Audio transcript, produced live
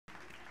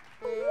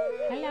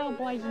Hello,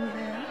 boys and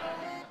girls.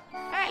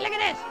 All right, look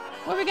at this.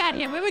 What we got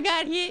here? What we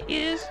got here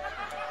is,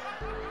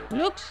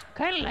 looks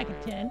kind of like a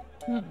 10.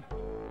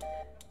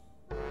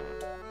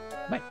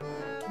 But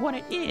what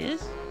it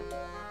is,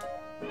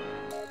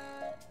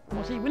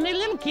 well, see, when they're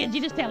little kids,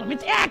 you just tell them,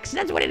 it's X.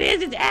 That's what it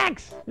is. It's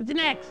X. It's an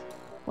X.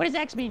 What does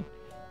X mean?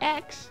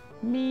 X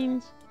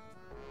means,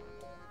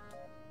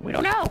 we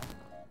don't know.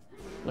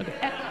 Look at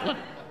that. Look.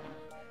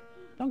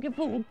 Don't get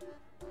fooled.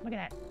 Look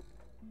at that.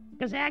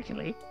 Because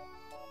actually,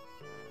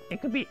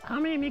 it could be, how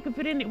many of you could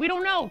fit in there? We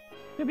don't know.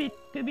 Could be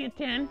a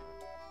 10.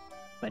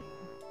 But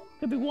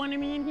could be 1 of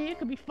me in here.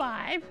 Could be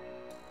 5.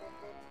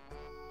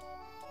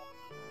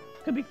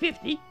 Could be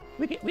 50.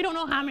 We don't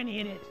know how many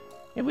it is.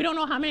 If we don't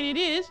know how many it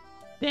is,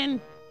 then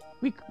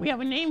we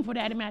have a name for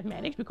that in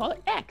mathematics. We call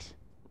it X.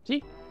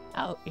 See?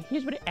 Oh,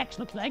 here's what an X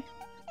looks like.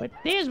 But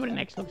there's what an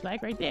X looks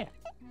like right there.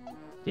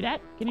 See that?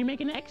 Can you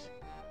make an X?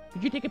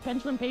 Did you take a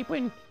pencil and paper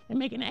and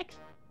make an X?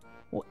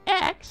 Well,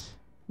 X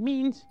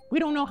means we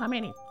don't know how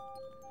many.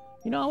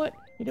 You know what?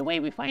 The way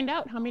we find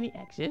out how many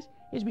X's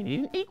is we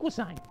need an equal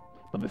sign.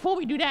 But before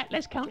we do that,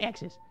 let's count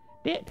X's.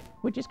 There,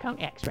 we just count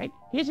X, right?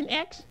 Here's an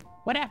X.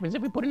 What happens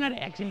if we put another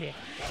X in there?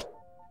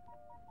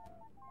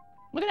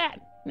 Look at that.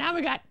 Now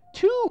we got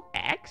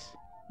 2X.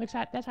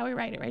 That's how we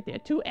write it right there.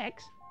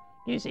 2X.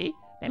 You see?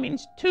 That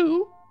means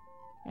 2.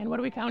 And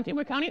what are we counting?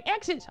 We're counting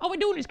X's. All we're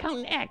doing is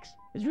counting X.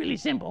 It's really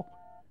simple.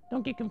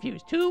 Don't get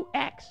confused.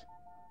 2X.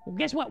 Well,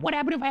 guess what? What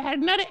happened if I had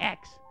another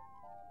X?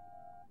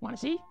 Want to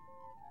see?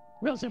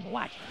 Real simple.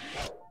 Watch.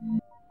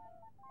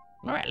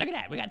 All right, look at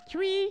that. We got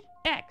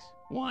 3X.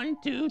 1,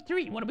 2,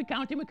 3. What are we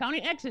counting? We're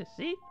counting X's.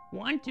 See?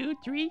 1, 2,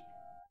 3.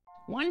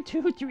 1,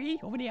 2, 3.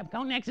 Over there. I'm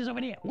counting X's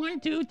over there.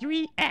 1, 2,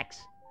 3, X.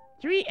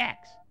 3X.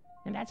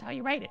 And that's how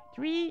you write it.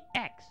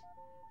 3X.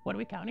 What are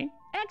we counting?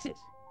 X's.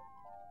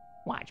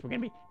 Watch.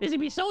 This is gonna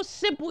be so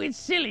simple it's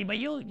silly, but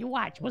you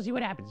watch. We'll see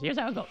what happens. Here's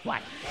how it goes.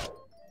 Watch.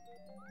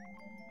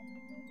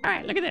 All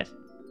right, look at this.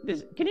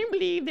 Can you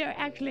believe there are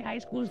actually high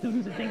school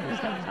students that think this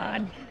stuff is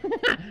hard?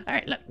 All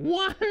right, look.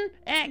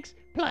 1X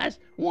plus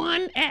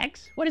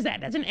 1X. What is that?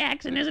 That's an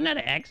X, and there's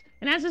another X.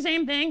 And that's the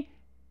same thing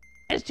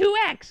as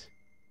 2X.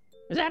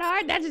 Is that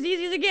hard? That's as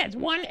easy as it gets.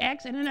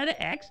 1X and another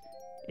X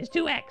is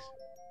 2X.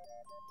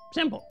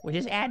 Simple. We're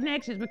just adding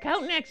X's. We're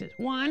counting X's.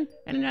 1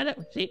 and another.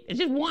 See, it's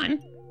just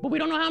 1, but we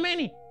don't know how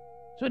many.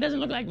 So it doesn't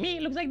look like me.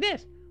 It looks like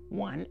this.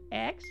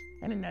 1X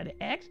and another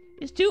X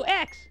is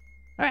 2X.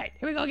 All right,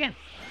 here we go again.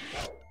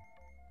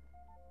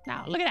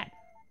 Now, look at that.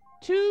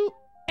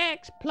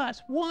 2X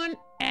plus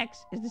 1X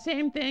is the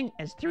same thing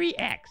as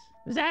 3X.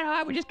 Is that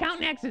hard? We're just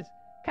counting X's.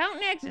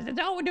 Counting X's. That's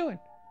all we're doing.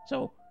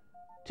 So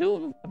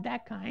 2 of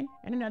that kind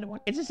and another one.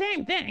 It's the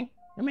same thing.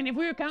 I mean, if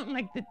we were counting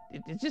like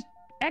it's just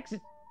X's.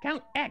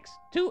 Count X.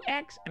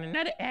 2X and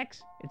another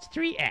X. It's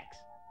 3X.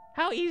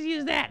 How easy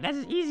is that? That's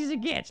as easy as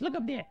it gets. Look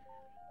up there.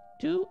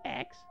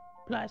 2X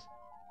plus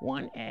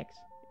 1X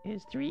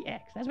is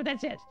 3X. That's what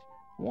that says.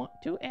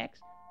 2X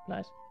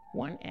plus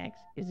 1X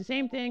is the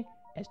same thing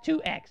as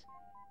 2X.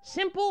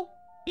 Simple,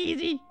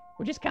 easy.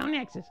 We're just counting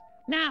X's.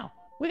 Now,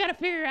 we got to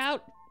figure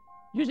out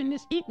using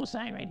this equal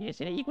sign right here.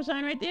 See that equal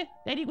sign right there?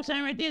 That equal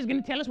sign right there is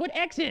going to tell us what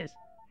X is.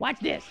 Watch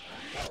this.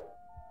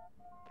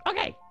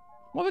 Okay.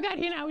 What we got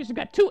here now is we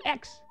got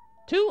 2X.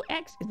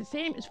 2X is the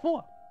same as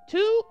 4.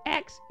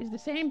 2X is the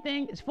same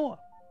thing as 4. All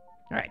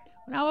right.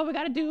 Now what we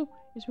got to do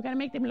is we got to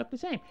make them look the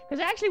same. Because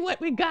actually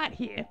what we got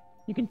here,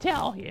 you can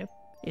tell here,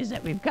 is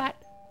that we've got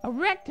a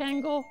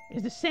rectangle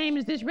is the same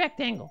as this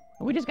rectangle.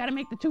 And we just got to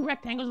make the 2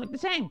 rectangles look the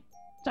same.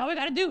 That's all we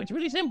got to do. It's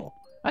really simple.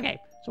 Okay.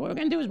 So what we're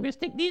going to do is we're going to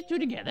stick these 2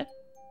 together.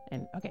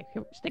 And, okay,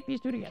 here, stick these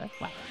 2 together.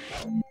 Wow.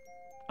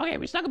 Okay,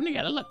 we stuck them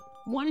together. Look.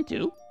 1,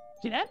 2.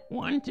 See that?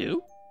 1,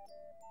 2.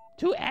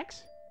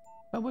 2X.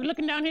 But we're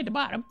looking down here at the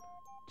bottom.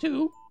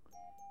 2.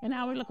 And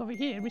now we look over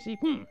here and we see,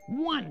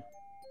 1.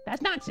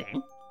 That's not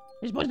same.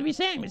 It's supposed to be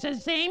same. It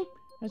says same.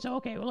 And so,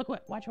 okay, well,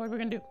 watch what we're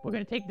going to do. We're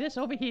going to take this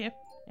over here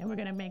and we're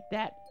going to make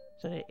that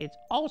so that it's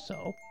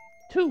also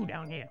 2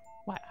 down here.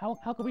 Why? How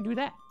can we do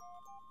that?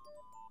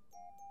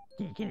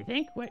 Can you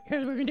think?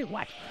 Here's what we're going to do.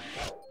 Watch.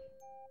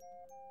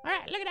 All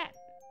right, look at that.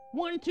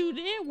 1, 2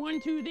 there,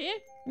 1, 2 there.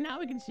 Now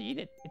we can see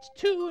that it's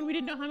 2 and we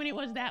didn't know how many it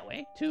was that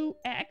way.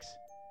 2X.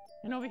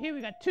 And over here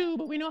we got 2,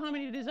 but we know how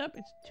many it is up.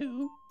 It's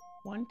 2,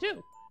 1,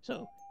 2.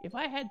 So if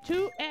I had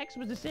 2X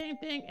was the same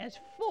thing as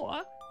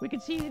 4, we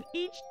could see that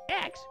each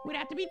X would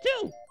have to be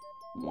 2.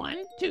 1,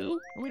 2,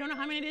 and we don't know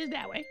how many it is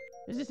that way.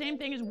 It's the same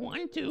thing as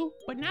 1, 2,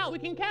 but now we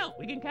can count.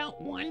 We can count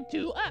 1,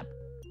 2 up,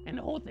 and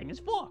the whole thing is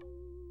 4.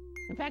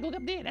 In fact, look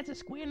up there. That's a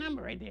square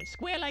number right there.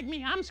 Square like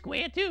me. I'm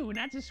square too, and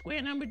that's a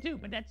square number too,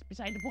 but that's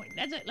beside the point.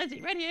 That's it. Let's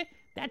see. Right here,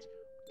 that's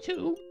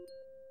 2X.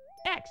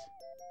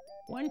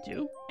 1,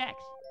 2, X.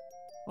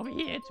 Over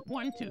here, it's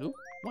 1, 2,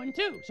 1,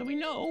 2. So we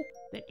know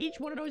that each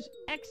one of those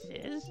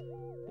X's,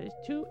 there's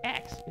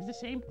 2X, is the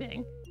same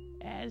thing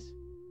as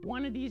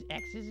one of these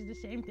X's is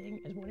the same thing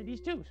as one of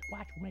these 2's.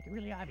 Watch, we'll make it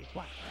really obvious.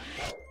 Watch.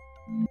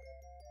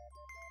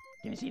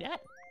 Can you see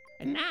that?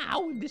 And now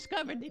we've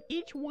discovered that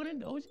each one of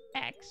those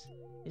X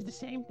is the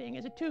same thing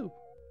as a 2.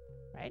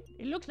 right?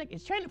 It looks like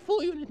it's trying to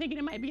fool you into thinking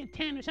it might be a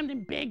 10 or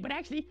something big, but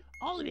actually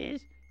all it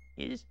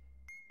is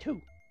 2.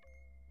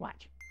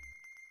 Watch.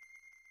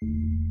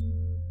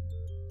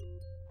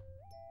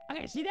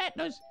 Okay, see that?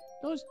 Those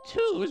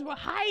 2's were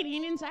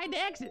hiding inside the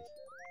x's.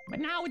 But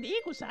now with the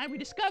equal sign, we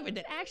discovered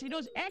that actually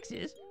those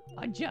x's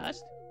are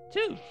just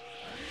 2's.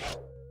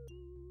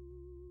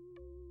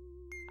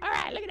 All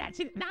right, look at that.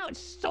 See, now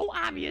it's so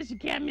obvious you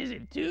can't miss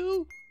it.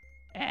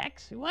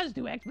 2x, it was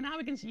 2x, but now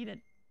we can see that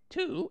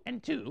 2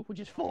 and 2, which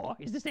is 4,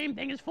 is the same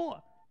thing as 4.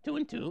 2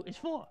 and 2 is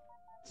 4.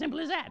 Simple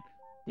as that.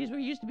 These were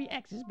used to be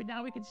x's, but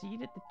now we can see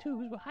that the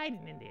 2's were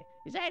hiding in there.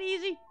 Is that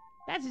easy?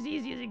 That's as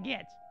easy as it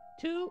gets.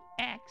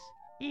 2x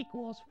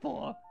equals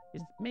 4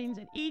 means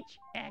that each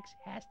x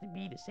has to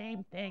be the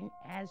same thing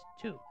as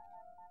 2. All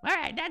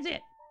right, that's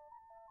it.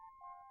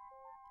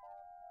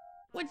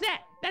 What's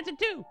that? That's a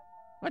 2.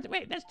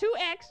 Wait, that's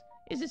 2x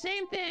is the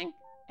same thing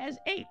as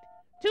 8.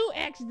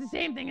 2x is the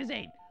same thing as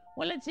 8.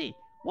 Well, let's see.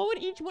 What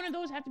would each one of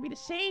those have to be the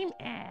same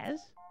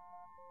as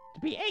to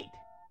be 8?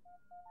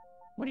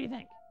 What do you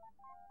think?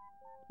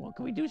 Well,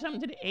 can we do something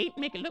to the 8?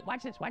 Make it look,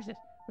 watch this, watch this.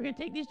 We're going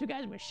to take these two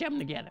guys and we're shove them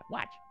together.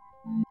 Watch.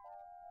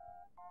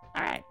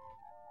 All right.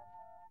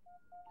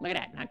 Look at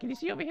that. Now, can you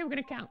see over here? We're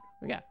going to count.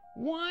 We got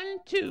 1,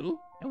 2,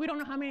 and we don't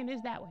know how many it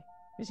is that way.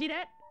 You see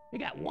that? We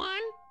got 1,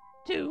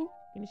 2.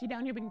 Can you see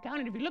down here? We can count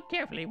it if you look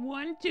carefully.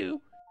 1,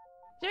 2.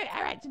 So,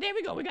 all right, so there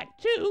we go. We got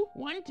 2,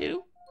 1,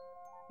 2,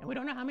 and we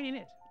don't know how many it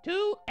is.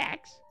 2x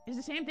is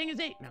the same thing as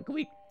 8. Now,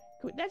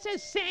 that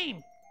says same.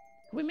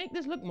 Can we make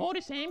this look more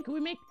the same?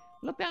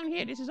 Look down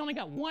here. This has only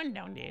got 1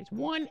 down there. It's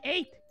 1,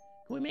 8.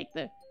 Can we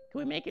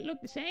make it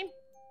look the same?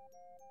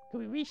 Can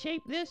we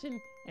reshape this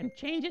and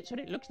change it so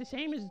that it looks the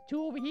same as the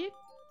 2 over here?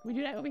 Can we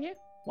do that over here?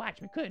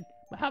 Watch, we could.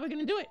 But how are we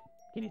going to do it?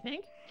 Can you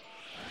think?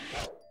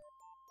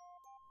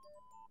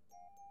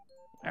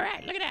 All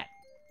right, look at that.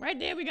 Right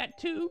there we got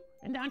 2,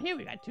 and down here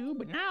we got 2.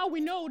 But now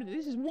we know that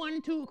this is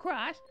 1, 2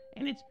 across,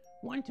 and it's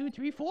 1, 2,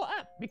 3, 4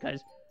 up.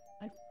 Because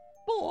a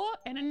 4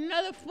 and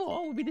another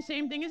 4 would be the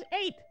same thing as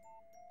 8.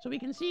 So we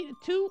can see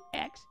that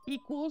 2x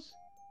equals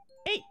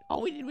 8.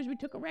 All we did was we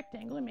took a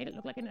rectangle and made it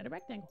look like another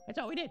rectangle. That's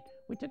all we did.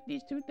 We took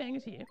these two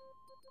things here,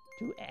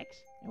 2x,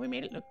 and we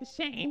made it look the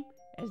same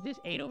as this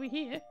 8 over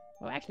here.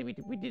 Well, actually,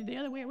 we did it the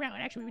other way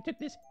around. Actually, we took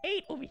this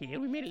 8 over here,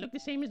 we made it look the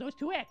same as those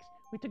 2x.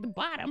 We took the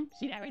bottom,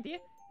 see that right there?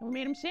 And we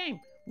made them same.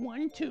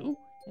 1, 2,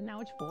 and now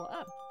it's 4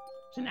 up.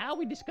 So now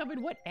we discovered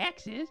what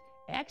x is.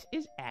 X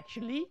is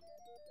actually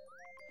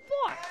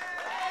 4.